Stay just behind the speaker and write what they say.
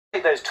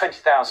Those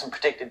 20,000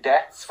 predicted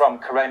deaths from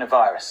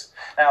coronavirus.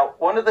 Now,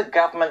 one of the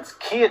government's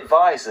key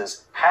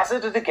advisors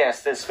hazarded a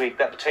guess this week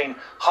that between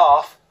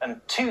half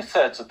and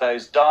 2/3 of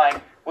those dying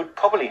would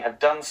probably have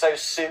done so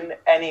soon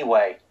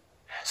anyway.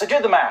 So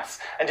do the maths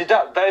and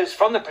deduct those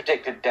from the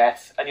predicted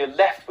deaths, and you're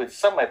left with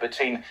somewhere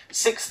between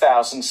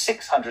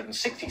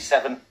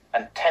 6,667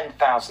 and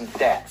 10,000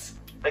 deaths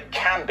that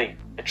can be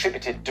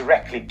attributed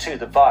directly to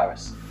the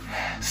virus.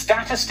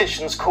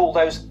 Statisticians call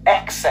those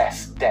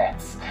excess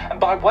deaths, and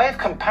by way of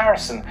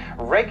comparison,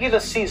 regular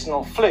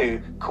seasonal flu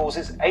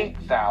causes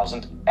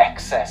 8,000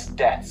 excess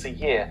deaths a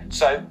year,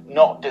 so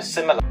not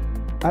dissimilar.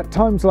 At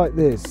times like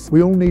this,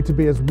 we all need to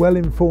be as well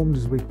informed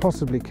as we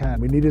possibly can.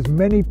 We need as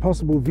many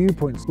possible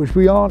viewpoints, which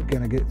we aren't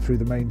going to get through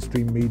the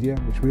mainstream media,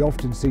 which we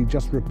often see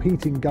just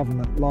repeating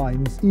government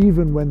lines,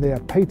 even when they are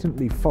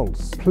patently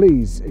false.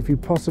 Please, if you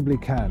possibly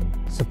can,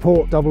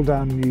 support Double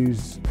Down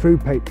News through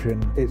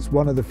Patreon. It's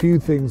one of the few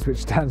things which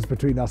stands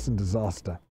between us and disaster.